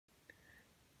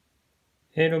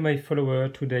Hello my follower,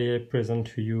 today I present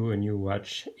to you a new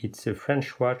watch. It's a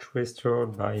French watch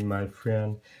restored by my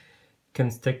friend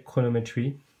Constek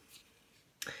Chronometry.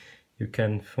 You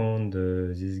can find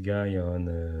this guy on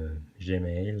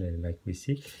Gmail like we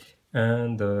see,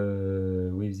 and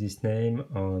with this name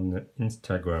on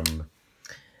Instagram.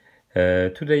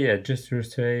 Today I just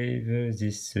received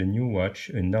this new watch,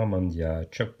 a Normandie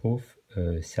shockproof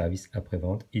service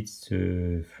après-vente. It's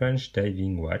a French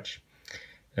diving watch.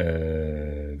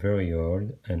 Very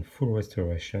old and full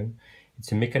restoration.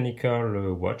 It's a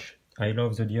mechanical watch. I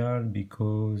love the dial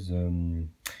because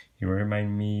it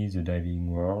reminds me the diving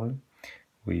world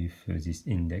with this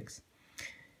index.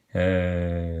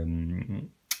 Very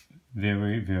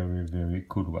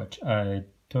cool watch. I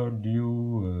told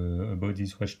you about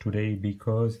this watch today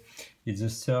because it's the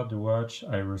third watch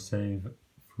I received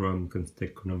from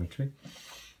Constek Chronometry.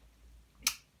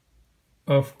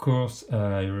 Of course,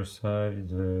 I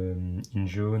received in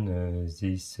June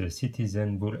this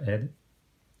Citizen Bullhead,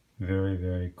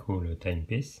 very cool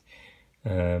timepiece,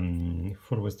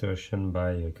 full restoration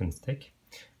by Constek.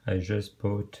 I just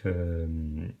bought a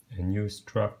new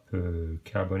strap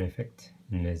carbon effect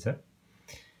in leather.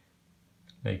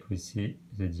 Like we see,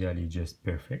 the dial is just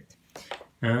perfect.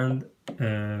 And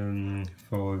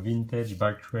for vintage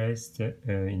backrest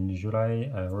in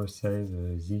July, I received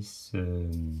this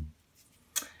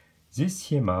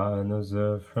Yema,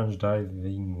 another French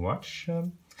diving watch.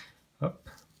 Hop,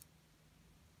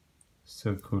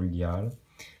 so cool dial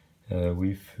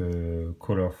with a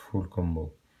colorful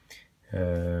combo.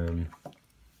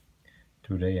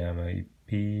 Today I'm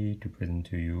happy to present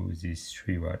to you these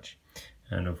three watch,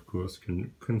 and of course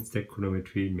Constek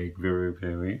Chronometry make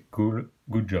very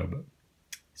good job.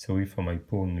 Sorry for my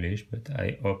poor English, but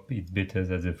I hope it's better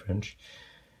than the French.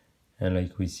 And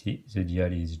like we see, the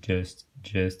dial is just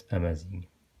amazing.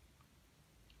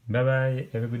 Bye bye,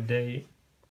 have a good day.